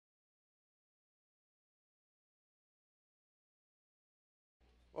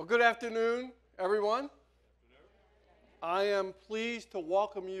Well, good afternoon, everyone. I am pleased to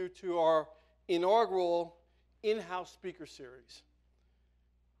welcome you to our inaugural in-house speaker series.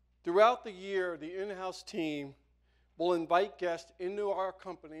 Throughout the year, the in-house team will invite guests into our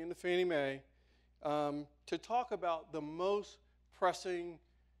company, into Fannie Mae, to talk about the most pressing,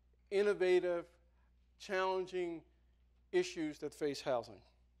 innovative, challenging issues that face housing.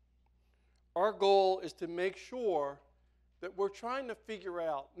 Our goal is to make sure that we're trying to figure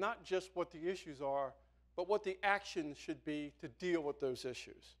out not just what the issues are, but what the actions should be to deal with those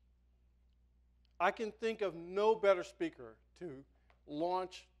issues. I can think of no better speaker to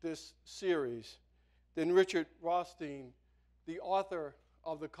launch this series than Richard Rothstein, the author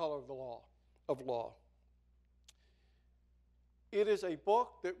of The Color of Law. It is a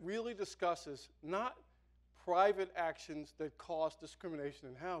book that really discusses not private actions that cause discrimination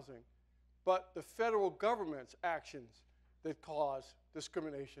in housing, but the federal government's actions that cause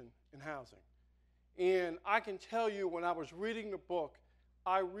discrimination in housing. And I can tell you, when I was reading the book,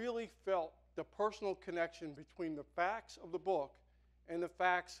 I really felt the personal connection between the facts of the book and the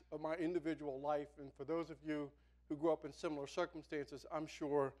facts of my individual life. And for those of you who grew up in similar circumstances, I'm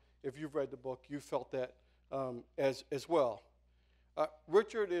sure if you've read the book, you felt that as well.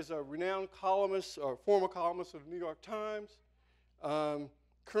 Richard is a renowned columnist, or former columnist of the New York Times.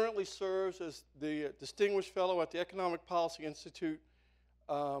 Currently serves as the Distinguished Fellow at the Economic Policy Institute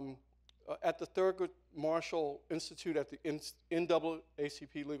at the Thurgood Marshall Institute at the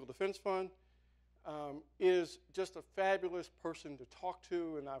NAACP Legal Defense Fund. Is just a fabulous person to talk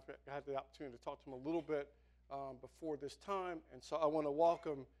to, and I've had the opportunity to talk to him a little bit before this time, and so I want to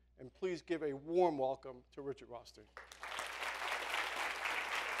welcome, and please give a warm welcome to Richard Rothstein.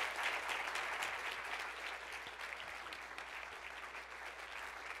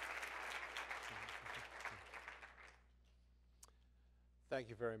 Thank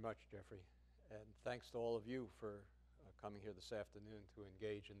you very much, Jeffrey, and thanks to all of you for coming here this afternoon to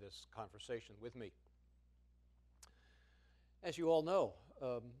engage in this conversation with me. As you all know,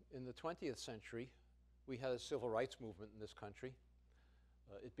 in the 20th century, we had a civil rights movement in this country.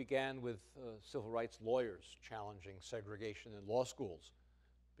 It began with civil rights lawyers challenging segregation in law schools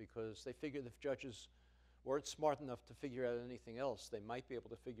because they figured if judges weren't smart enough to figure out anything else, they might be able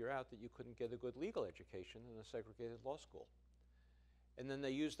to figure out that you couldn't get a good legal education in a segregated law school. And then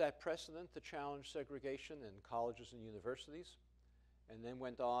they used that precedent to challenge segregation in colleges and universities, and then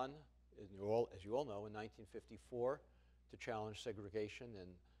went on, as you all know, in 1954 to challenge segregation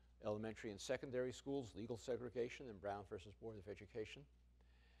in elementary and secondary schools, legal segregation in Brown versus Board of Education.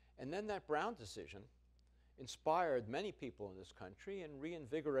 And then that Brown decision inspired many people in this country and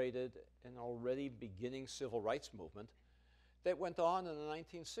reinvigorated an already beginning civil rights movement that went on in the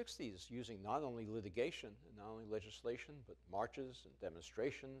 1960s, using not only litigation and not only legislation, but marches and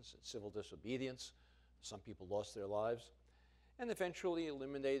demonstrations and civil disobedience. Some people lost their lives, and eventually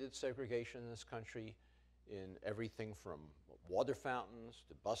eliminated segregation in this country in everything from water fountains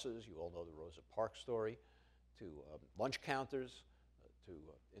to buses. You all know the Rosa Parks story, to lunch counters, to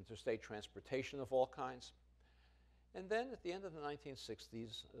interstate transportation of all kinds. And then at the end of the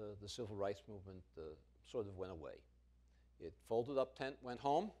 1960s, the civil rights movement sort of went away. It folded up tent, went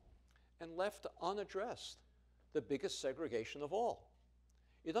home, and left unaddressed the biggest segregation of all.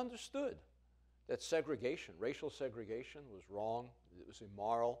 It understood that segregation, racial segregation, was wrong, that it was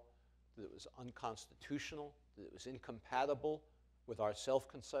immoral, that it was unconstitutional, that it was incompatible with our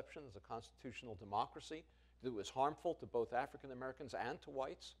self-conception as a constitutional democracy, that it was harmful to both African Americans and to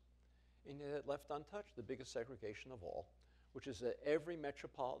whites, and yet it left untouched the biggest segregation of all, which is that every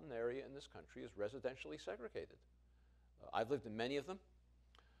metropolitan area in this country is residentially segregated. I've lived in many of them.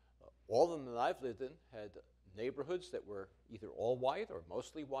 All of them that I've lived in had neighborhoods that were either all white or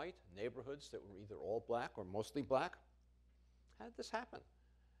mostly white, neighborhoods that were either all black or mostly black. How did this happen?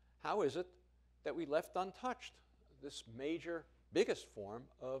 How is it that we left untouched this major, biggest form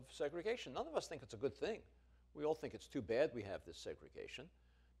of segregation? None of us think it's a good thing. We all think it's too bad we have this segregation,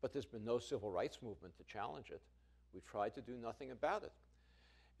 but there's been no civil rights movement to challenge it. We've tried to do nothing about it.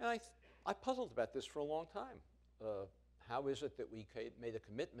 And I puzzled about this for a long time. How is it that we made a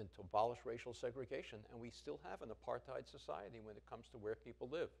commitment to abolish racial segregation and we still have an apartheid society when it comes to where people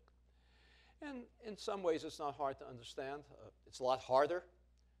live? And in some ways it's not hard to understand. It's a lot harder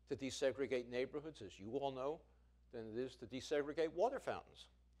to desegregate neighborhoods, as you all know, than it is to desegregate water fountains.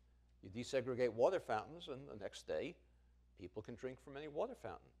 You desegregate water fountains and the next day people can drink from any water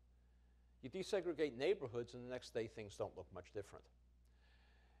fountain. You desegregate neighborhoods and the next day things don't look much different.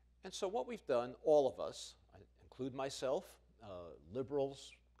 And so what we've done, all of us, I include myself,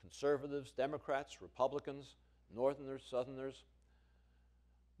 liberals, conservatives, Democrats, Republicans, Northerners, Southerners,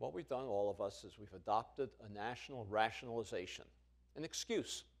 what we've done, all of us, is we've adopted a national rationalization, an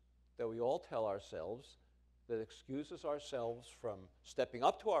excuse that we all tell ourselves that excuses ourselves from stepping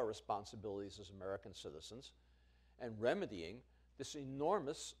up to our responsibilities as American citizens and remedying this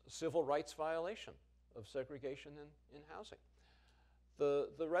enormous civil rights violation of segregation in housing. The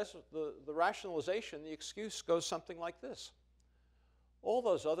rationalization, the excuse goes something like this. All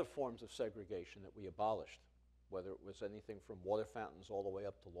those other forms of segregation that we abolished, whether it was anything from water fountains all the way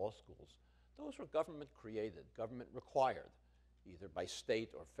up to law schools, those were government created, government required, either by state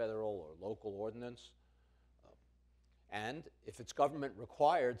or federal or local ordinance. And if it's government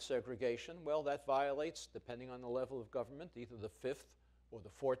required segregation, well, that violates, depending on the level of government, either the 5th or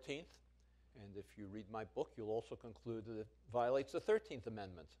the 14th. And if you read my book, you'll also conclude that it violates the 13th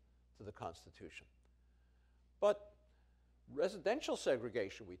Amendment to the Constitution. But residential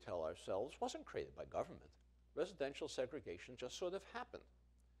segregation, we tell ourselves, wasn't created by government. Residential segregation just sort of happened.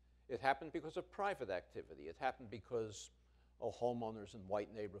 It happened because of private activity. It happened because homeowners in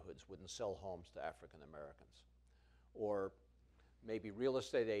white neighborhoods wouldn't sell homes to African Americans. Or maybe real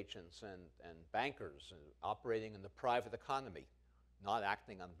estate agents and bankers operating in the private economy, not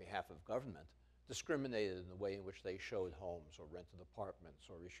acting on behalf of government, discriminated in the way in which they showed homes or rented apartments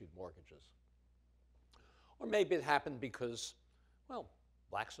or issued mortgages. Or maybe it happened because, well,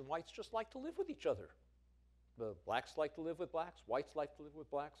 blacks and whites just like to live with each other. The blacks like to live with blacks, whites like to live with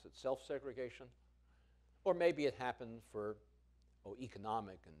blacks. It's self-segregation. Or maybe it happened for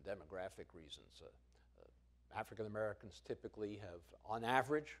economic and demographic reasons. African Americans typically have, on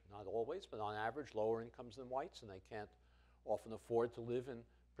average, not always, but on average, lower incomes than whites, and they can't often afford to live in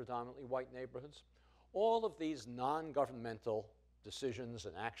predominantly white neighborhoods. All of these non-governmental decisions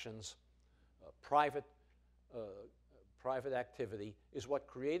and actions, private activity, is what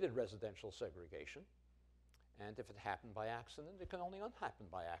created residential segregation. And if it happened by accident, it can only happen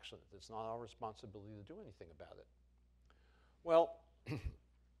by accident. It's not our responsibility to do anything about it. Well,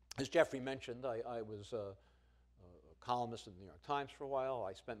 as Jeffrey mentioned, I was a columnist in the New York Times for a while.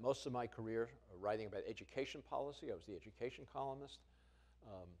 I spent most of my career writing about education policy. I was the education columnist.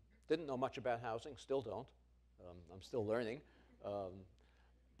 Didn't know much about housing, still don't. I'm still learning.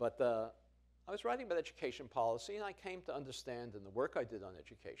 But I was writing about education policy, and I came to understand in the work I did on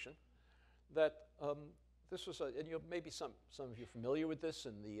education that this was, and maybe some of you are familiar with this,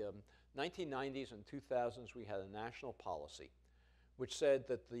 in the 1990s and 2000s we had a national policy which said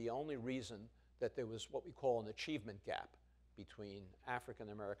that the only reason that there was what we call an achievement gap between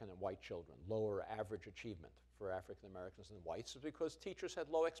African American and white children, lower average achievement for African Americans and whites, is because teachers had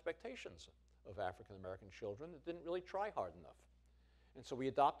low expectations of African American children that didn't really try hard enough. And so we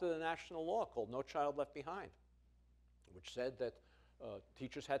adopted a national law called No Child Left Behind, which said that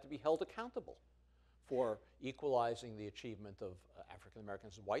teachers had to be held accountable for equalizing the achievement of African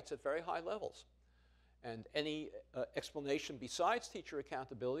Americans and whites at very high levels. And any explanation besides teacher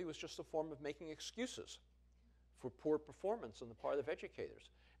accountability was just a form of making excuses for poor performance on the part of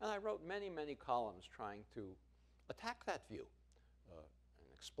educators. And I wrote many, many columns trying to attack that view and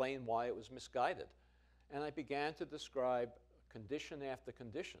explain why it was misguided. And I began to describe condition after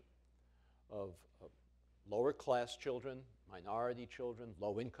condition of lower class children, minority children,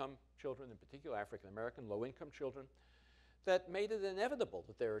 low income children, in particular African American low income children, that made it inevitable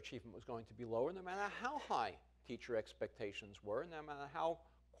that their achievement was going to be lower no matter how high teacher expectations were, no matter how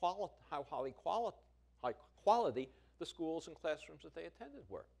high quality the schools and classrooms that they attended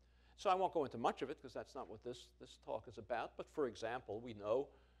were. So I won't go into much of it because that's not what this talk is about, but for example, we know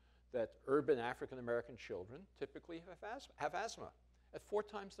that urban African American children typically have asthma at 4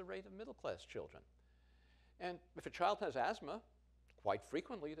 times the rate of middle class children. And if a child has asthma, quite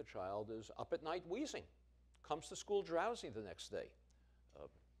frequently the child is up at night wheezing, comes to school drowsy the next day,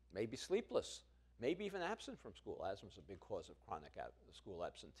 maybe sleepless, maybe even absent from school. Asthma is a big cause of chronic school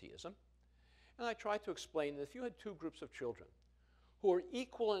absenteeism. And I tried to explain that if you had 2 groups of children who are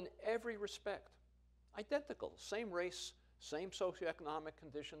equal in every respect, identical, same race, same socioeconomic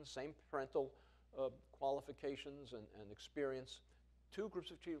conditions, same parental qualifications and experience, 2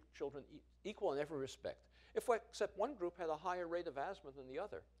 groups of children equal in every respect. Except one group had a higher rate of asthma than the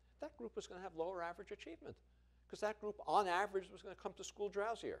other, that group was going to have lower average achievement because that group, on average, was going to come to school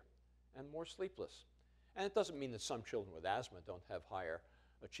drowsier and more sleepless. And it doesn't mean that some children with asthma don't have higher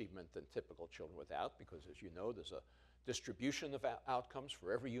achievement than typical children without, because as you know, there's a distribution of outcomes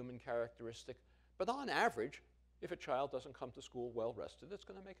for every human characteristic. But on average, if a child doesn't come to school well rested, it's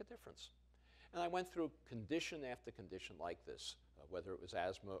going to make a difference. And I went through condition after condition like this, whether it was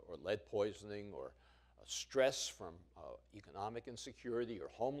asthma or lead poisoning or stress from economic insecurity or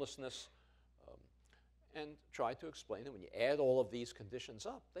homelessness. and tried to explain that when you add all of these conditions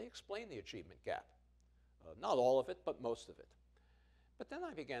up, they explain the achievement gap. Not all of it, but most of it. But then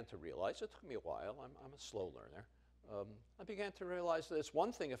I began to realize, it took me a while, I'm a slow learner, I began to realize that it's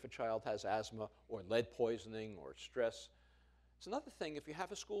one thing if a child has asthma or lead poisoning or stress. It's another thing if you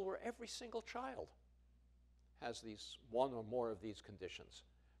have a school where every single child has these one or more of these conditions.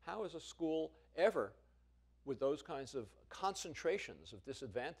 How is a school ever, with those kinds of concentrations of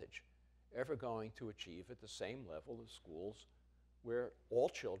disadvantage, ever going to achieve at the same level as schools where all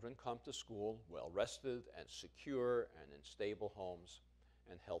children come to school well rested and secure and in stable homes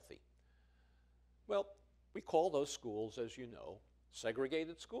and healthy? Well, we call those schools, as you know,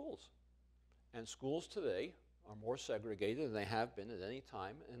 segregated schools. And schools today are more segregated than they have been at any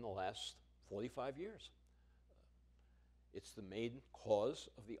time in the last 45 years. It's the main cause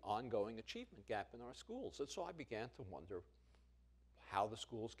of the ongoing achievement gap in our schools. And so I began to wonder how the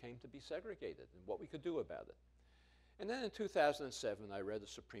schools came to be segregated and what we could do about it. And then in 2007, I read a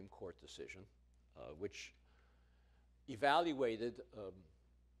Supreme Court decision which evaluated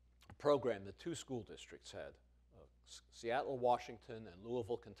a program that two school districts had, Seattle, Washington, and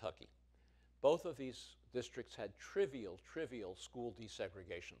Louisville, Kentucky. Both of these districts had trivial school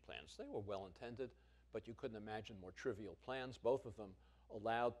desegregation plans. They were well-intended, but you couldn't imagine more trivial plans. Both of them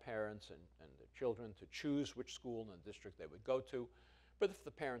allowed parents and their children to choose which school in the district they would go to. But if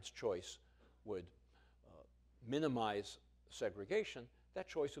the parent's choice would minimize segregation, that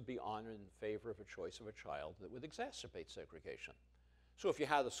choice would be honored in favor of a choice of a child that would exacerbate segregation. So if you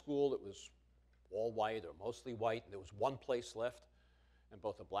had a school that was all white or mostly white and there was one place left, and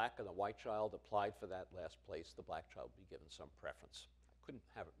both a black and a white child applied for that last place, the black child would be given some preference. I couldn't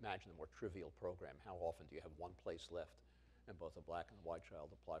imagine a more trivial program. How often do you have one place left and both a black and a white child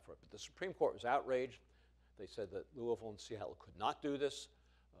apply for it? But the Supreme Court was outraged. They said that Louisville and Seattle could not do this.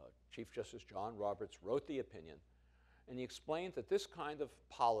 Chief Justice John Roberts wrote the opinion, and he explained that this kind of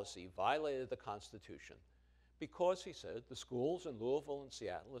policy violated the Constitution because, he said, the schools in Louisville and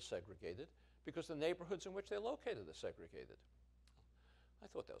Seattle are segregated because the neighborhoods in which they're located are segregated. I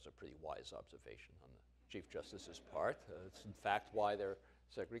thought that was a pretty wise observation on the Chief Justice's part. It's in fact why they're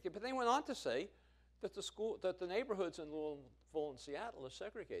segregated. But they went on to say that the neighborhoods in Louisville and Seattle are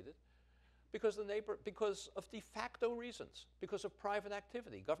segregated because of de facto reasons, because of private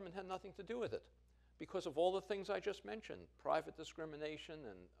activity. Government had nothing to do with it. Because of all the things I just mentioned, private discrimination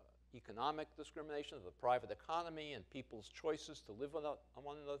and economic discrimination of the private economy and people's choices to live on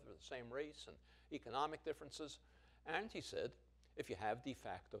one another of the same race and economic differences. And he said, if you have de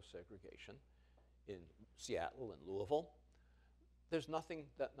facto segregation in Seattle and Louisville, there's nothing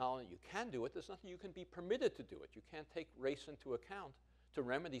that not only you can do it, there's nothing you can be permitted to do it. You can't take race into account to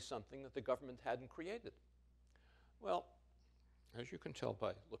remedy something that the government hadn't created. Well, as you can tell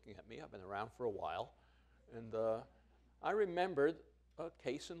by looking at me, I've been around for a while, and I remembered a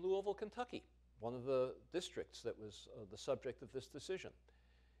case in Louisville, Kentucky, one of the districts that was the subject of this decision,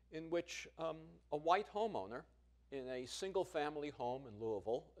 in which a white homeowner in a single-family home in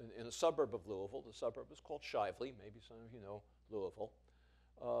Louisville, in a suburb of Louisville, the suburb is called Shively, maybe some of you know Louisville,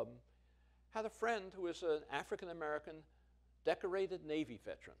 had a friend who was an African-American decorated Navy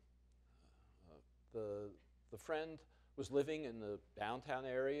veteran. The friend was living in the downtown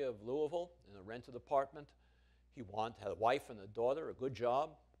area of Louisville in a rented apartment. He had a wife and a daughter, a good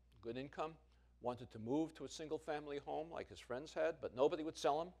job, good income, wanted to move to a single-family home like his friends had, but nobody would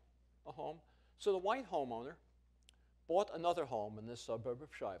sell him a home. So the white homeowner bought another home in this suburb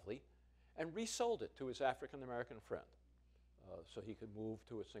of Shively and resold it to his African-American friend so he could move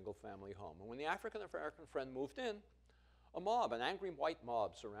to a single-family home. And when the African-American friend moved in, an angry white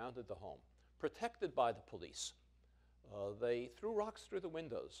mob surrounded the home, protected by the police. They threw rocks through the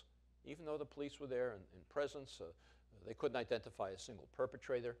windows. Even though the police were there in presence, they couldn't identify a single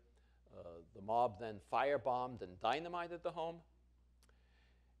perpetrator. The mob then firebombed and dynamited the home.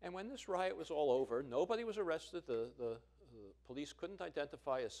 And when this riot was all over, nobody was arrested. The police couldn't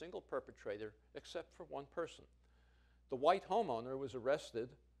identify a single perpetrator except for one person. The white homeowner was arrested,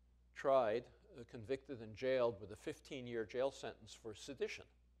 tried, convicted, and jailed with a 15-year jail sentence for sedition.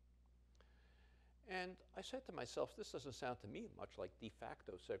 And I said to myself, this doesn't sound to me much like de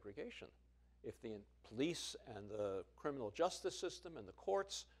facto segregation. If the police and the criminal justice system and the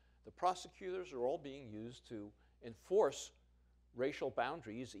courts, the prosecutors are all being used to enforce racial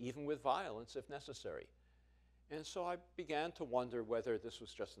boundaries, even with violence if necessary. And so I began to wonder whether this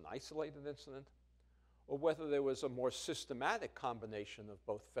was just an isolated incident or whether there was a more systematic combination of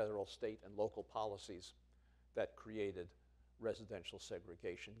both federal, state, and local policies that created residential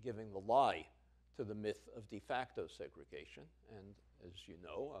segregation, giving the lie to the myth of de facto segregation. And as you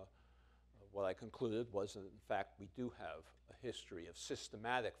know, What I concluded was that, in fact, we do have a history of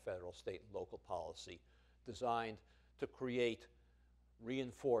systematic federal, state, and local policy designed to create,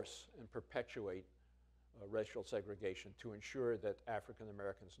 reinforce, and perpetuate racial segregation to ensure that African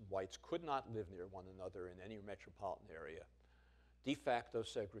Americans and whites could not live near one another in any metropolitan area. De facto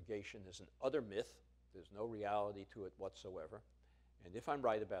segregation is an utter myth. There's no reality to it whatsoever. And if I'm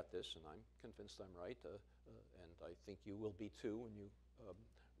right about this, and I'm convinced I'm right, and I think you will be too when you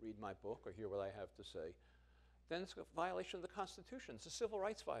read my book or hear what I have to say, then it's a violation of the Constitution. It's a civil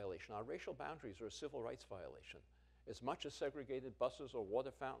rights violation. Our racial boundaries are a civil rights violation, as much as segregated buses or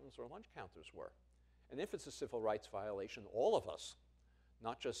water fountains or lunch counters were. And if it's a civil rights violation, all of us,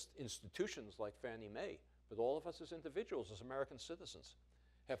 not just institutions like Fannie Mae, but all of us as individuals, as American citizens,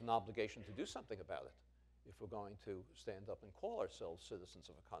 have an obligation to do something about it if we're going to stand up and call ourselves citizens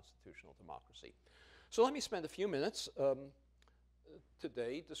of a constitutional democracy. So let me spend a few minutes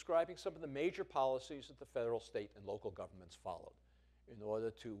today describing some of the major policies that the federal, state, and local governments followed in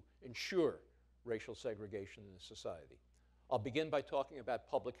order to ensure racial segregation in a society. I'll begin by talking about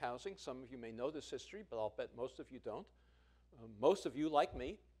public housing. Some of you may know this history, but I'll bet most of you don't. Most of you, like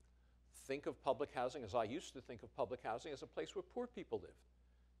me, think of public housing, as I used to think of public housing, as a place where poor people lived.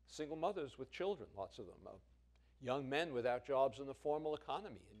 Single mothers with children, lots of them. Young men without jobs in the formal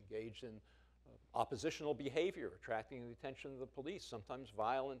economy, engaged in oppositional behavior, attracting the attention of the police, sometimes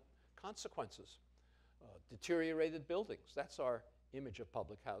violent consequences. Deteriorated buildings. That's our image of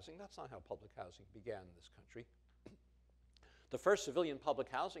public housing. That's not how public housing began in this country. The first civilian public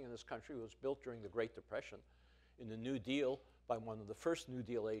housing in this country was built during the Great Depression in the New Deal by one of the first New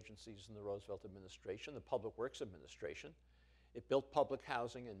Deal agencies in the Roosevelt administration, the Public Works Administration. It built public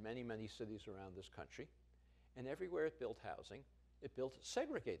housing in many, many cities around this country. And everywhere it built housing, it built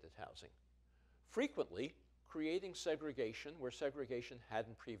segregated housing, frequently creating segregation where segregation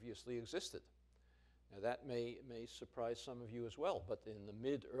hadn't previously existed. Now that may surprise some of you as well, but in the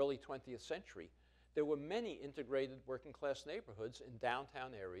mid-early 20th century, there were many integrated working-class neighborhoods in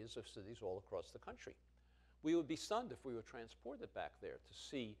downtown areas of cities all across the country. We would be stunned if we were transported back there to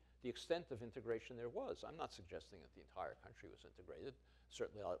see the extent of integration there was. I'm not suggesting that the entire country was integrated,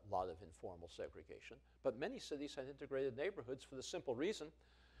 certainly a lot of informal segregation, but many cities had integrated neighborhoods for the simple reason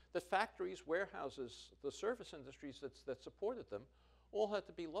that factories, warehouses, the service industries that supported them all had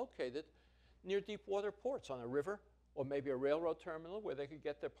to be located near deep water ports on a river or maybe a railroad terminal where they could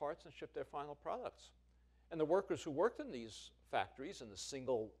get their parts and ship their final products. And the workers who worked in these factories in the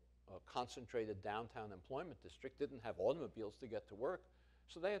single concentrated downtown employment district didn't have automobiles to get to work,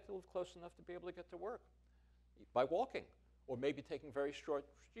 so they had to live close enough to be able to get to work by walking or maybe taking very short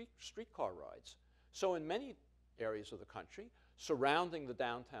streetcar rides. So in many areas of the country, surrounding the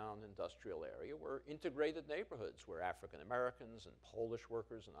downtown industrial area were integrated neighborhoods where African Americans and Polish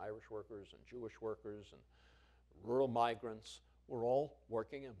workers and Irish workers and Jewish workers and rural migrants were all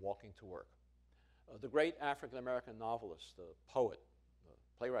working and walking to work. The great African American novelist, poet,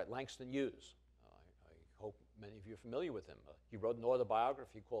 playwright Langston Hughes, I hope many of you are familiar with him. He wrote an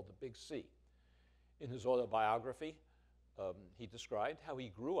autobiography called The Big C. In his autobiography, he described how he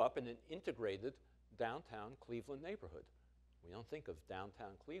grew up in an integrated downtown Cleveland neighborhood. We don't think of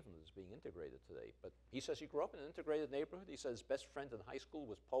downtown Cleveland as being integrated today, but he says he grew up in an integrated neighborhood. He says his best friend in high school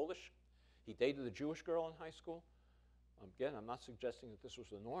was Polish. He dated a Jewish girl in high school. Again, I'm not suggesting that this was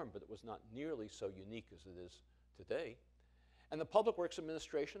the norm, but it was not nearly so unique as it is today. And the Public Works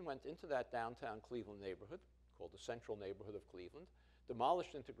Administration went into that downtown Cleveland neighborhood, called the Central Neighborhood of Cleveland,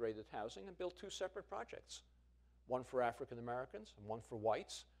 demolished integrated housing, and built two separate projects, one for African Americans and one for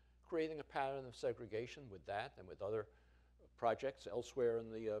whites, creating a pattern of segregation with that and with other projects elsewhere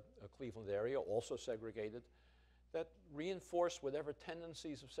in the Cleveland area, also segregated, that reinforced whatever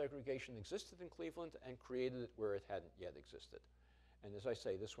tendencies of segregation existed in Cleveland and created it where it hadn't yet existed. And as I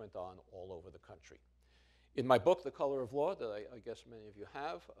say, this went on all over the country. In my book, The Color of Law, that I guess many of you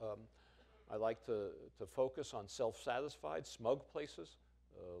have, I like to focus on self-satisfied, smug places,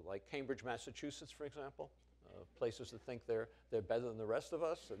 like Cambridge, Massachusetts, for example, places that think they're better than the rest of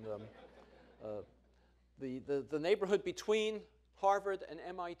us. And the neighborhood between Harvard and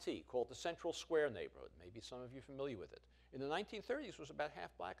MIT, called the Central Square neighborhood. Maybe some of you are familiar with it. In the 1930s, it was about half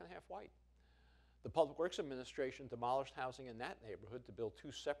black and half white. The Public Works Administration demolished housing in that neighborhood to build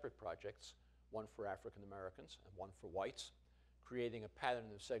two separate projects, one for African Americans and one for whites, creating a pattern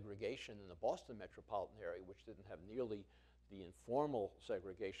of segregation in the Boston metropolitan area, which didn't have nearly the informal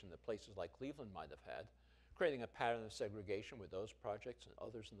segregation that places like Cleveland might have had, creating a pattern of segregation with those projects and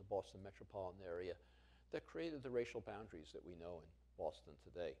others in the Boston metropolitan area that created the racial boundaries that we know in Boston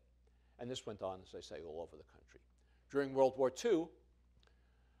today. And this went on, as I say, all over the country. During World War II,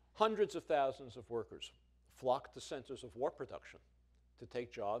 Hundreds of thousands of workers flocked to centers of war production to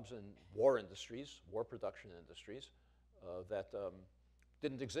take jobs in war industries, war production industries, that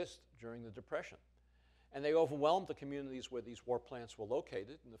didn't exist during the Depression. And they overwhelmed the communities where these war plants were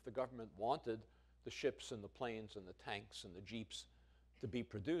located, and if the government wanted the ships and the planes and the tanks and the jeeps to be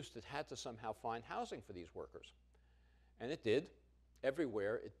produced, it had to somehow find housing for these workers. And it did.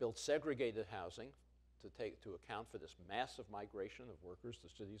 Everywhere, it built segregated housing to account for this massive migration of workers to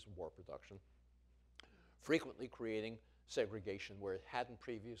cities of war production, frequently creating segregation where it hadn't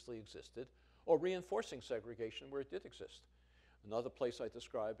previously existed, or reinforcing segregation where it did exist. Another place I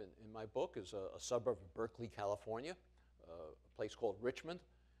describe in my book is a suburb of Berkeley, California, a place called Richmond.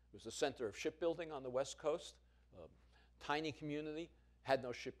 It was the center of shipbuilding on the West Coast, tiny community, had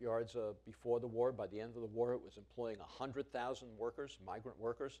no shipyards before the war. By the end of the war, it was employing 100,000 workers, migrant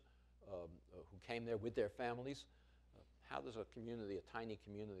workers, who came there with their families. How does a community, a tiny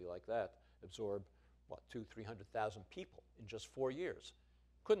community like that, absorb, what, 200,000, 300,000 people in just 4 years?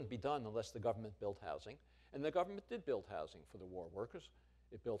 Couldn't be done unless the government built housing. And the government did build housing for the war workers.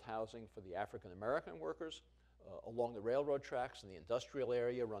 It built housing for the African-American workers along the railroad tracks in the industrial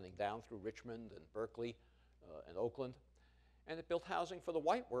area running down through Richmond and Berkeley and Oakland. And it built housing for the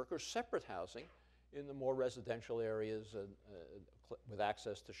white workers, separate housing, in the more residential areas with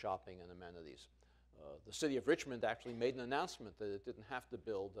access to shopping and amenities. The city of Richmond actually made an announcement that it didn't have to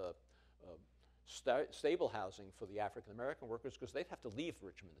build stable housing for the African-American workers because they'd have to leave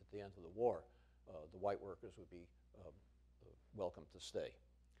Richmond at the end of the war. The white workers would be welcome to stay.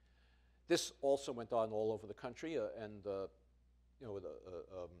 This also went on all over the country,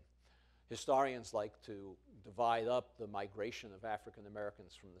 historians like to divide up the migration of African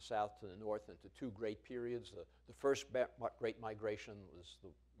Americans from the south to the north into two great periods. The first great migration was the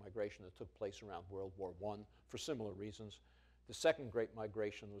migration that took place around World War I for similar reasons. The second great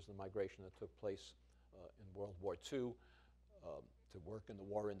migration was the migration that took place in World War II to work in the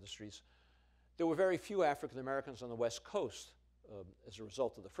war industries. There were very few African Americans on the West Coast as a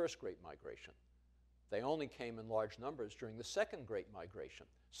result of the first great migration. They only came in large numbers during the second great migration.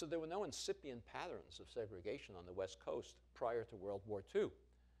 So there were no incipient patterns of segregation on the West Coast prior to World War II.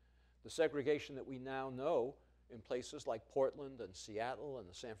 The segregation that we now know in places like Portland and Seattle and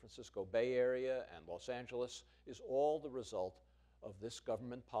the San Francisco Bay Area and Los Angeles is all the result of this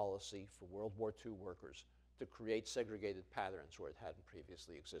government policy for World War II workers to create segregated patterns where it hadn't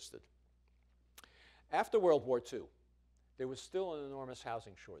previously existed. After World War II, there was still an enormous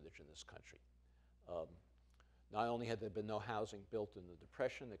housing shortage in this country. Not only had there been no housing built in the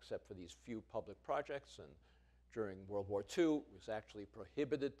Depression except for these few public projects, and during World War II it was actually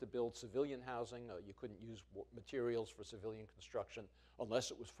prohibited to build civilian housing. You couldn't use materials for civilian construction unless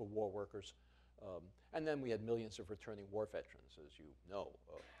it was for war workers. And then we had millions of returning war veterans, as you know,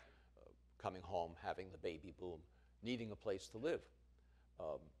 coming home, having the baby boom, needing a place to live.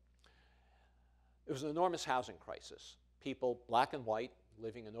 It was an enormous housing crisis. People, black and white,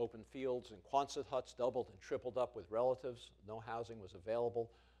 living in open fields, in Quonset huts, doubled and tripled up with relatives. No housing was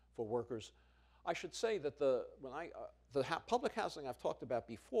available for workers. I should say that the public housing I've talked about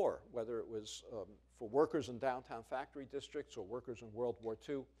before, whether it was for workers in downtown factory districts or workers in World War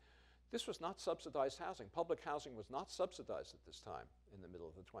II, this was not subsidized housing. Public housing was not subsidized at this time in the middle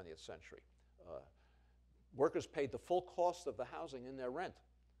of the 20th century. Workers paid the full cost of the housing in their rent.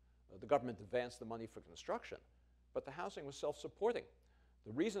 The government advanced the money for construction, but the housing was self-supporting.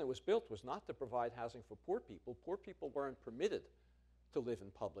 The reason it was built was not to provide housing for poor people. Poor people weren't permitted to live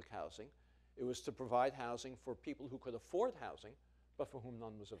in public housing. It was to provide housing for people who could afford housing, but for whom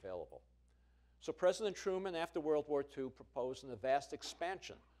none was available. So President Truman, after World War II, proposed a vast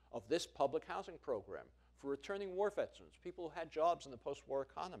expansion of this public housing program for returning war veterans, people who had jobs in the post-war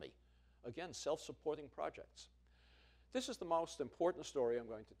economy. Again, self-supporting projects. This is the most important story I'm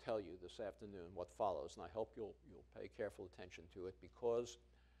going to tell you this afternoon, what follows, and I hope you'll pay careful attention to it because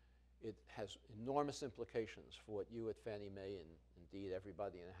it has enormous implications for what you at Fannie Mae and indeed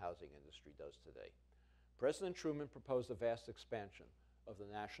everybody in the housing industry does today. President Truman proposed a vast expansion of the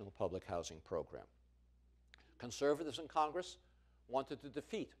National Public Housing Program. Conservatives in Congress wanted to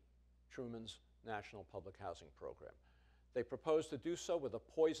defeat Truman's National Public Housing Program. They proposed to do so with a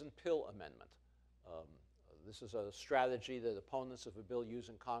poison pill amendment. This is a strategy that opponents of a bill use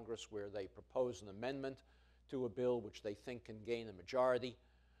in Congress where they propose an amendment to a bill which they think can gain a majority,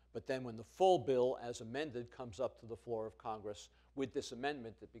 but then when the full bill as amended comes up to the floor of Congress with this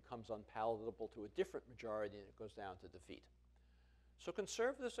amendment, it becomes unpalatable to a different majority and it goes down to defeat. So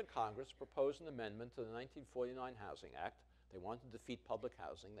conservatives in Congress proposed an amendment to the 1949 Housing Act. They wanted to defeat public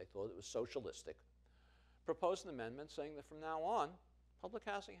housing. They thought it was socialistic. Proposed an amendment saying that from now on, Public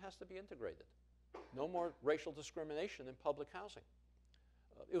housing has to be integrated. No more racial discrimination in public housing.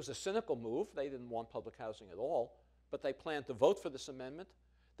 It was a cynical move. They didn't want public housing at all, but they planned to vote for this amendment.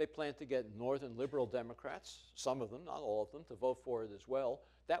 They planned to get northern liberal Democrats, some of them, not all of them, to vote for it as well.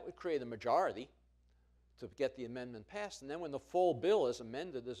 That would create a majority to get the amendment passed. And then when the full bill, as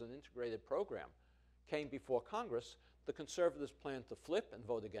amended as an integrated program, came before Congress, the conservatives planned to flip and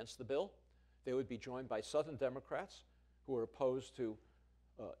vote against the bill. They would be joined by Southern Democrats who were opposed to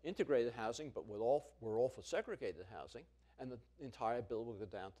integrated housing but were all for segregated housing, and the entire bill would go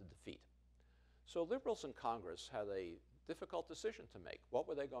down to defeat. So liberals in Congress had a difficult decision to make. What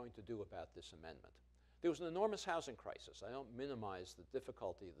were they going to do about this amendment? There was an enormous housing crisis. I don't minimize the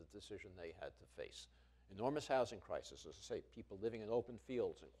difficulty of the decision they had to face. Enormous housing crisis, as I say, people living in open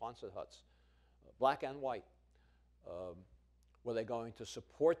fields and Quonset huts, black and white. Were they going to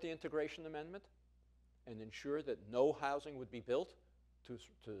support the integration amendment and ensure that no housing would be built to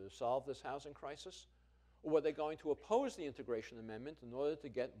solve this housing crisis? Or were they going to oppose the integration amendment in order to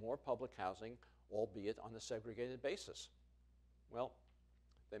get more public housing, albeit on a segregated basis? Well,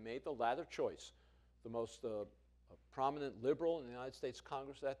 they made the latter choice. The most prominent liberal in the United States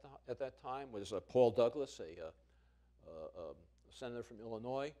Congress at that time was Paul Douglas, a senator from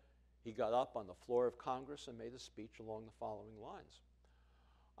Illinois. He got up on the floor of Congress and made a speech along the following lines.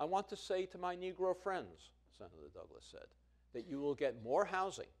 I want to say to my Negro friends, Senator Douglas said, that you will get more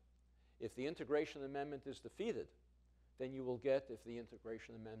housing if the integration amendment is defeated than you will get if the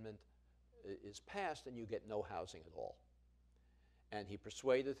integration amendment is passed and you get no housing at all. And he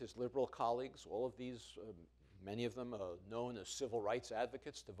persuaded his liberal colleagues, all of these, many of them known as civil rights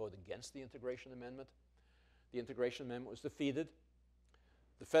advocates, to vote against the integration amendment. The integration amendment was defeated.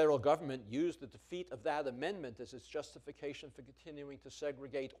 The federal government used the defeat of that amendment as its justification for continuing to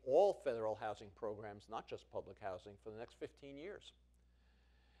segregate all federal housing programs, not just public housing, for the next 15 years.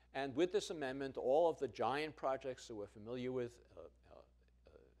 And with this amendment, all of the giant projects that we're familiar with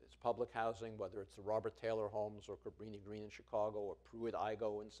as public housing, whether it's the Robert Taylor homes or Cabrini Green in Chicago or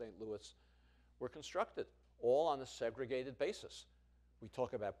Pruitt-Igoe in St. Louis, were constructed, all on a segregated basis. We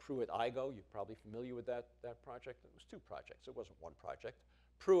talk about Pruitt-Igoe. You're probably familiar with that project. It was two projects. It wasn't one project.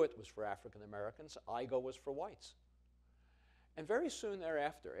 Pruitt was for African Americans. Igoe was for whites. And very soon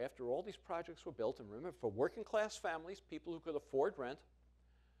thereafter, after all these projects were built, and remember, for working class families, people who could afford rent,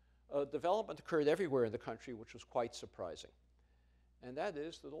 development occurred everywhere in the country, which was quite surprising. And that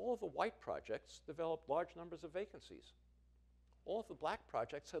is that all of the white projects developed large numbers of vacancies. All of the black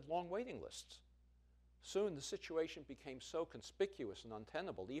projects had long waiting lists. Soon the situation became so conspicuous and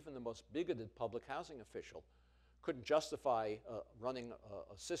untenable, even the most bigoted public housing official couldn't justify running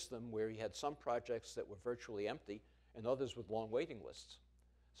a system where he had some projects that were virtually empty and others with long waiting lists.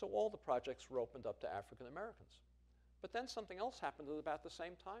 So all the projects were opened up to African Americans. But then something else happened at about the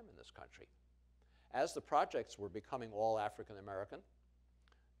same time in this country. As the projects were becoming all African American,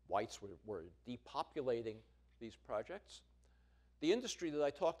 whites were depopulating these projects. The industry that I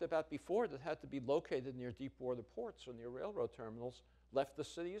talked about before that had to be located near deep water ports or near railroad terminals left the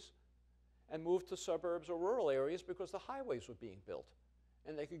cities and moved to suburbs or rural areas because the highways were being built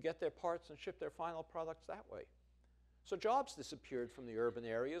and they could get their parts and ship their final products that way. So jobs disappeared from the urban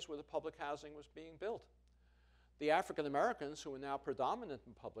areas where the public housing was being built. The African Americans, who were now predominant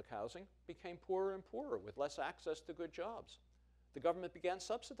in public housing, became poorer and poorer with less access to good jobs. The government began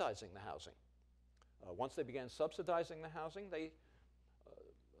subsidizing the housing. Once they began subsidizing the housing, they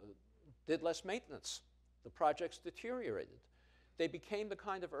did less maintenance. The projects deteriorated. They became the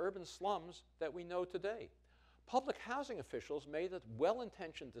kind of urban slums that we know today. Public housing officials made a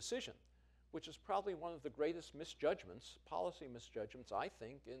well-intentioned decision, which is probably one of the greatest misjudgments, policy misjudgments, I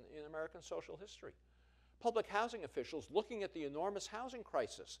think, in American social history. Public housing officials, looking at the enormous housing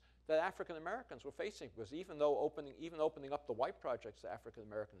crisis that African Americans were facing, because even opening up the white projects to African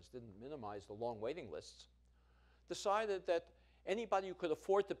Americans didn't minimize the long waiting lists, decided that anybody who could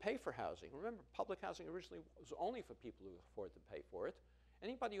afford to pay for housing, remember, public housing originally was only for people who could afford to pay for it,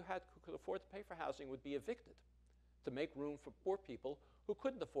 anybody who could afford to pay for housing would be evicted to make room for poor people who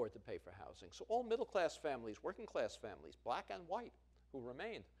couldn't afford to pay for housing. So all middle-class families, working-class families, black and white, who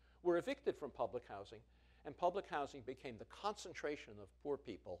remained, were evicted from public housing, and public housing became the concentration of poor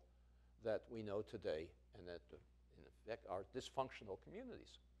people that we know today and that, in effect, are dysfunctional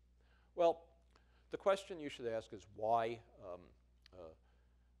communities. Well, the question you should ask is why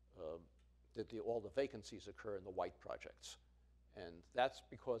did all the vacancies occur in the white projects? And that's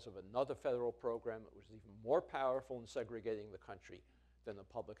because of another federal program that was even more powerful in segregating the country than the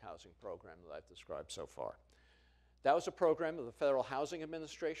public housing program that I've described so far. That was a program of the Federal Housing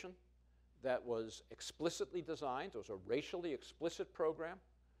Administration that was explicitly designed. It was a racially explicit program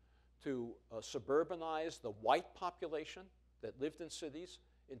to suburbanize the white population that lived in cities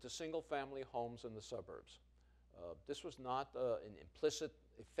into single-family homes in the suburbs. This was not an implicit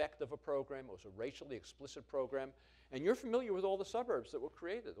effect of a program. It was a racially explicit program. And you're familiar with all the suburbs that were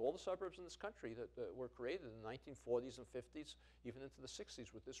created, all the suburbs in this country that were created in the 1940s and 50s, even into the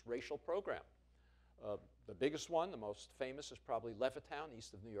 60s with this racial program. The biggest one, the most famous, is probably Levittown,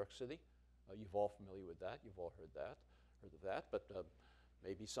 east of New York City. You're all familiar with that. You've all heard of that. But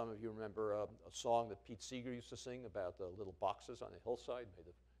maybe some of you remember a song that Pete Seeger used to sing about the little boxes on a hillside made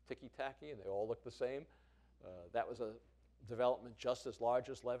of ticky-tacky, and they all look the same. That was a development just as large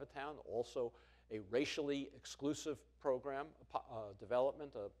as Levittown, also a racially exclusive program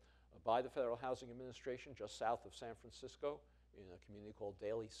development by the Federal Housing Administration just south of San Francisco in a community called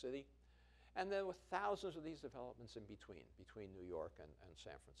Daly City. And there were thousands of these developments in between New York and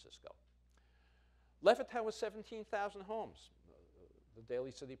San Francisco. Levittown was 17,000 homes. The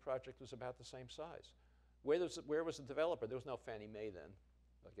Daly City project was about the same size. Where was the developer? There was no Fannie Mae then,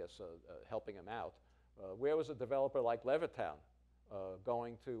 I guess, helping him out. Where was a developer like Levittown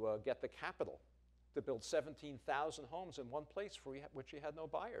going to get the capital to build 17,000 homes in one place for which he had no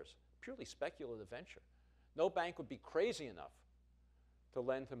buyers? Purely speculative venture. No bank would be crazy enough to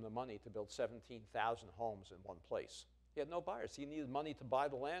lend him the money to build 17,000 homes in one place. He had no buyers. He needed money to buy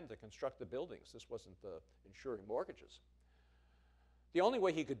the land to construct the buildings. This wasn't insuring mortgages. The only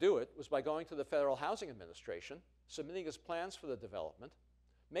way he could do it was by going to the Federal Housing Administration, submitting his plans for the development,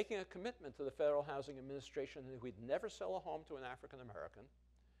 making a commitment to the Federal Housing Administration that he'd never sell a home to an African American,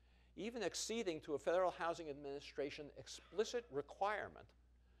 even acceding to a Federal Housing Administration explicit requirement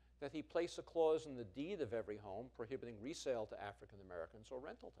that he place a clause in the deed of every home prohibiting resale to African Americans or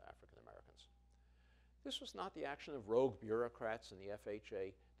rental to African Americans. This was not the action of rogue bureaucrats in the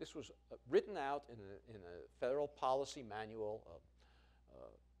FHA. This was written out in a federal policy manual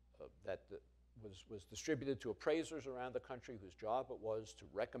that was distributed to appraisers around the country whose job it was to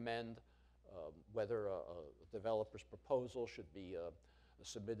recommend whether a developer's proposal should be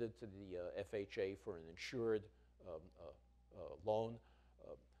submitted to the FHA for an insured loan.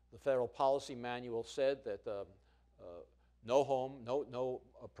 The federal policy manual said that no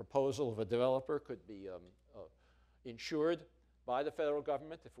proposal of a developer could be insured by the federal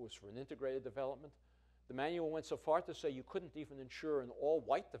government if it was for an integrated development. The manual went so far to say you couldn't even insure an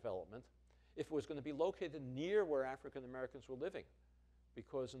all-white development if it was going to be located near where African Americans were living,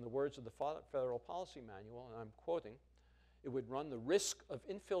 because in the words of the federal policy manual, and I'm quoting, it would run the risk of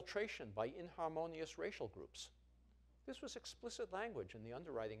infiltration by inharmonious racial groups. This was explicit language in the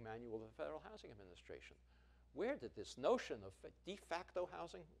underwriting manual of the Federal Housing Administration. Where did this notion of de facto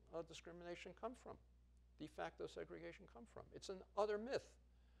housing discrimination come from? De facto segregation come from? It's an utter myth.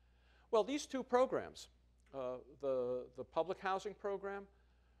 Well, these two programs, the public housing program,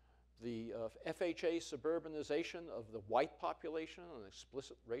 the FHA suburbanization of the white population on an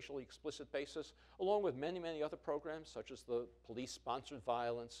racially explicit basis, along with many, many other programs such as the police-sponsored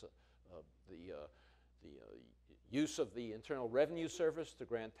violence, the use of the Internal Revenue Service to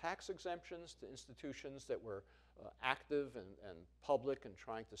grant tax exemptions to institutions that were active and public and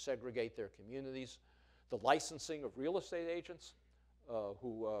trying to segregate their communities, the licensing of real estate agents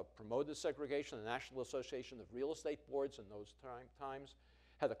who promoted segregation. The National Association of Real Estate Boards in those times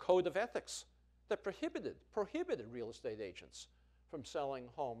had a code of ethics that prohibited real estate agents from selling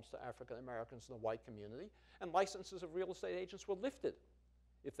homes to African Americans in the white community, and licenses of real estate agents were lifted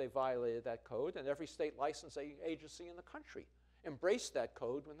if they violated that code, and every state licensing agency in the country embraced that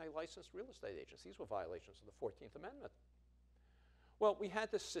code when they licensed real estate agents. These were violations of the 14th Amendment. Well, we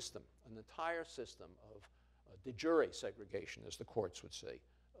had this system, an entire system of de jure segregation, as the courts would say,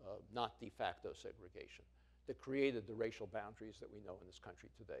 not de facto segregation, that created the racial boundaries that we know in this country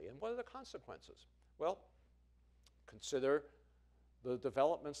today. And what are the consequences? Well, consider the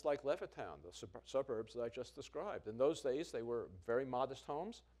developments like Levittown, the suburbs that I just described. In those days, they were very modest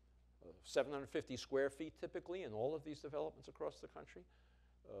homes, 750 square feet typically in all of these developments across the country.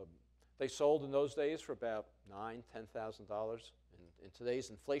 They sold in those days for about $9,000, $10,000. In today's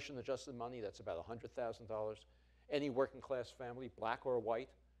inflation-adjusted money, that's about $100,000. Any working-class family, black or white,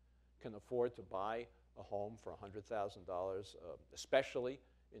 can afford to buy a home for $100,000, especially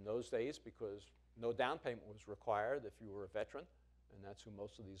in those days because no down payment was required if you were a veteran, and that's who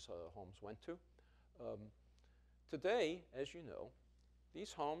most of these homes went to. Today, as you know,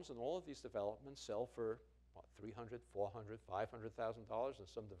 these homes and all of these developments sell for what, $300,000, $400,000, $500,000, and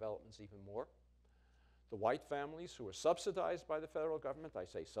some developments even more. The white families who are subsidized by the federal government, I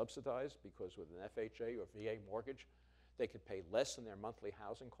say subsidized because with an FHA or VA mortgage, They could pay less in their monthly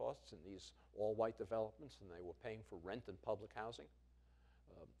housing costs in these all-white developments than they were paying for rent in public housing.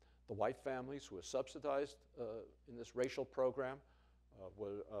 The white families who were subsidized in this racial program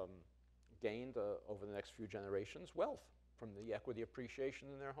gained over the next few generations wealth from the equity appreciation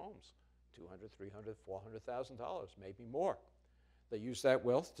in their homes, $200,000, $300,000, $400,000, maybe more. They used that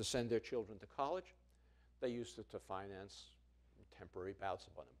wealth to send their children to college. They used it to finance temporary bouts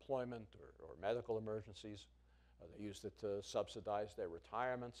of unemployment or medical emergencies. They used it to subsidize their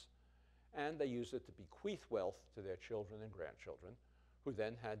retirements. And they used it to bequeath wealth to their children and grandchildren, who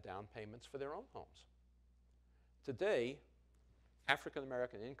then had down payments for their own homes. Today, African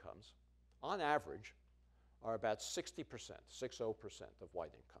American incomes, on average, are about 60%, 60% of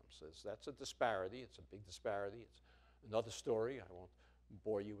white incomes. That's a disparity. It's a big disparity. It's another story. I won't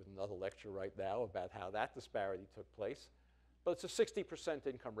bore you with another lecture right now about how that disparity took place. But it's a 60%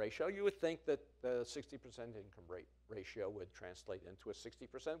 income ratio. You would think that the 60% income ratio would translate into a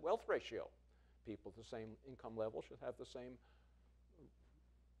 60% wealth ratio. People at the same income level should have the same,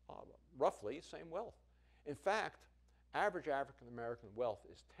 roughly same wealth. In fact, average African American wealth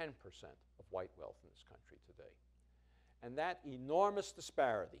is 10% of white wealth in this country today. And that enormous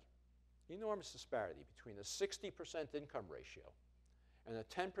disparity between a 60% income ratio and a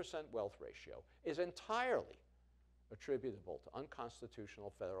 10% wealth ratio is entirely attributable to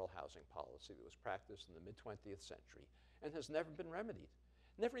unconstitutional federal housing policy that was practiced in the mid-20th century and has never been remedied,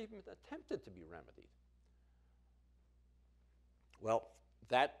 never even been attempted to be remedied. Well,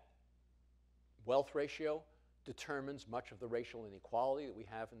 that wealth ratio determines much of the racial inequality that we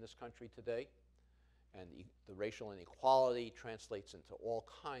have in this country today. And the racial inequality translates into all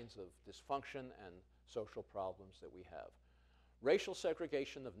kinds of dysfunction and social problems that we have. Racial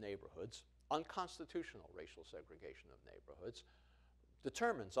segregation of neighborhoods, unconstitutional racial segregation of neighborhoods,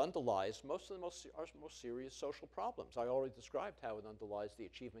 underlies most of our most serious social problems. I already described how it underlies the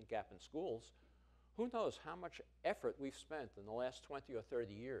achievement gap in schools. Who knows how much effort we've spent in the last 20 or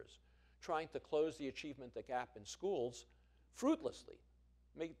 30 years trying to close the achievement gap in schools fruitlessly,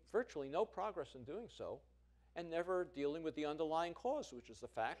 made virtually no progress in doing so, and never dealing with the underlying cause, which is the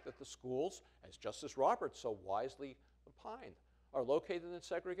fact that the schools, as Justice Roberts so wisely opined, are located in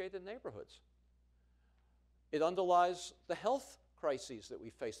segregated neighborhoods. It underlies the health crises that we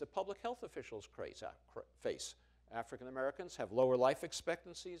face, that public health officials face. African Americans have lower life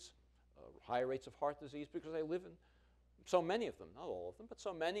expectancies, higher rates of heart disease because they live in, so many of them, not all of them, but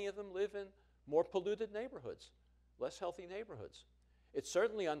so many of them live in more polluted neighborhoods, less healthy neighborhoods. It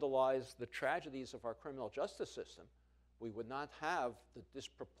certainly underlies the tragedies of our criminal justice system. We would not have the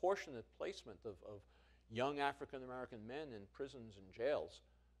disproportionate placement of young African American men in prisons and jails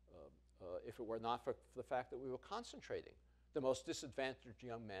if it were not for the fact that we were concentrating the most disadvantaged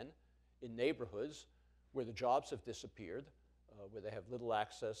young men in neighborhoods where the jobs have disappeared, where they have little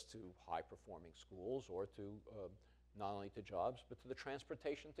access to high-performing schools or to not only to jobs, but to the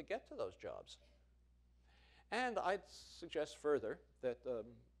transportation to get to those jobs. And I'd suggest further that the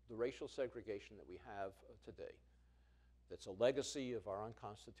racial segregation that we have today, that's a legacy of our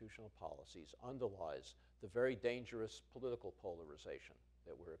unconstitutional policies, underlies the very dangerous political polarization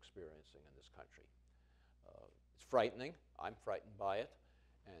that we're experiencing in this country. It's frightening. I'm frightened by it.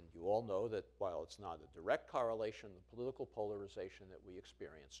 And you all know that while it's not a direct correlation, the political polarization that we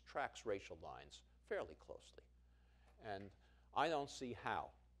experience tracks racial lines fairly closely. And I don't see how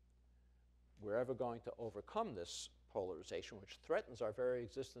we're ever going to overcome this polarization, which threatens our very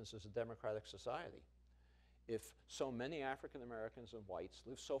existence as a democratic society, if so many African Americans and whites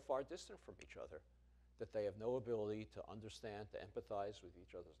live so far distant from each other that they have no ability to understand, to empathize with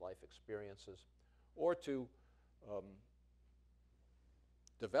each other's life experiences, or to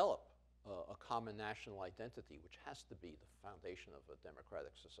develop a common national identity, which has to be the foundation of a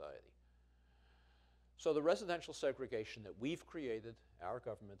democratic society. So the residential segregation that we've created, our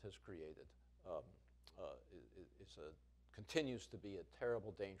government has created, continues to be a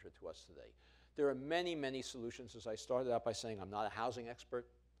terrible danger to us today. There are many, many solutions. As I started out by saying, I'm not a housing expert.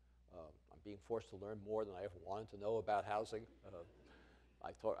 I'm being forced to learn more than I ever wanted to know about housing.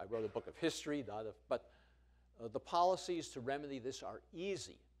 I wrote a book of history, but the policies to remedy this are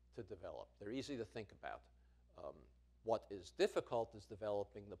easy to develop. They're easy to think about. What is difficult is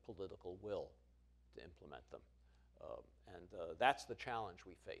developing the political will to implement them. That's the challenge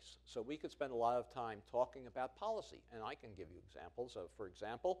we face. So we could spend a lot of time talking about policy, and I can give you examples of, for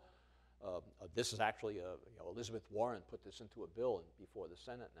example, this is actually, Elizabeth Warren put this into a bill before the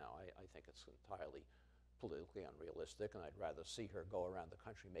Senate now. I think it's entirely politically unrealistic, and I'd rather see her go around the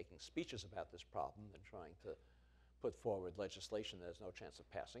country making speeches about this problem than trying to put forward legislation that has no chance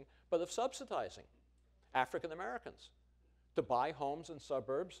of passing, but of subsidizing African Americans to buy homes in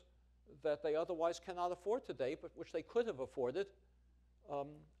suburbs that they otherwise cannot afford today, but which they could have afforded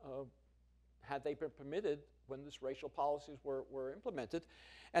had they been permitted when these racial policies were implemented.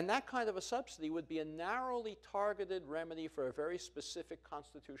 And that kind of a subsidy would be a narrowly targeted remedy for a very specific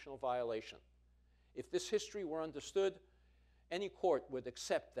constitutional violation. If this history were understood, any court would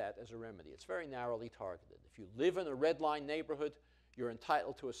accept that as a remedy. It's very narrowly targeted. If you live in a red line neighborhood, you're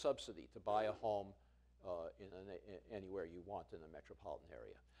entitled to a subsidy to buy a home anywhere you want in a metropolitan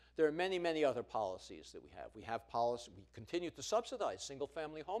area. There are many, many other policies that we have. We continue to subsidize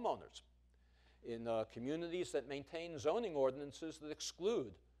single-family homeowners in communities that maintain zoning ordinances that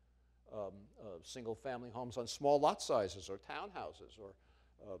exclude single-family homes on small lot sizes or townhouses or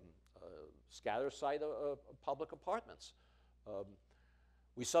scatter-site public apartments.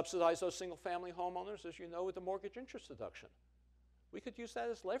 We subsidize those single-family homeowners, as you know, with the mortgage interest deduction. We could use that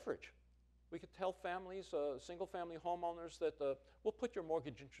as leverage. We could tell families, single-family homeowners, that we'll put your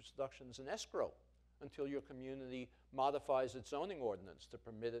mortgage interest deductions in escrow until your community modifies its zoning ordinance to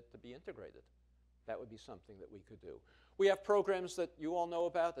permit it to be integrated. That would be something that we could do. We have programs that you all know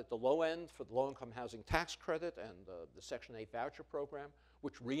about at the low end for the low-income housing tax credit and the Section 8 voucher program,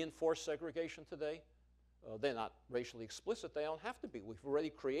 which reinforce segregation today. They're not racially explicit. They don't have to be. We've already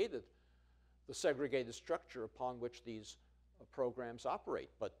created the segregated structure upon which these programs operate.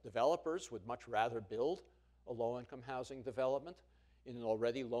 But developers would much rather build a low-income housing development in an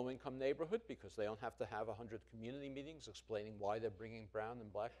already low-income neighborhood because they don't have to have 100 community meetings explaining why they're bringing brown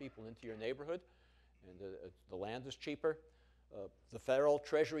and black people into your neighborhood, and the land is cheaper. The Federal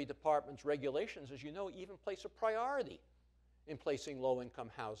Treasury Department's regulations, as you know, even place a priority in placing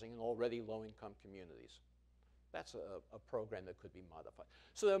low-income housing in already low-income communities. That's a program that could be modified.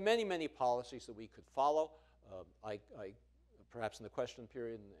 So there are many, many policies that we could follow. Perhaps in the question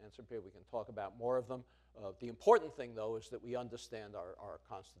period and answer period, we can talk about more of them. The important thing, though, is that we understand our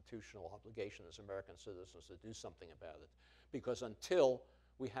constitutional obligation as American citizens to do something about it. Because until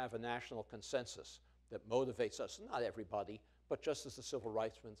we have a national consensus that motivates us, not everybody, but just as the civil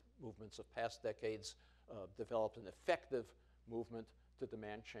rights movements of past decades developed an effective movement to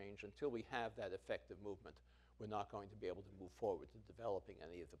demand change, until we have that effective movement, we're not going to be able to move forward to developing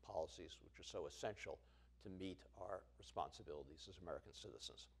any of the policies which are so essential to meet our responsibilities as American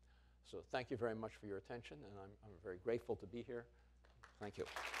citizens. So thank you very much for your attention, and I'm very grateful to be here. Thank you.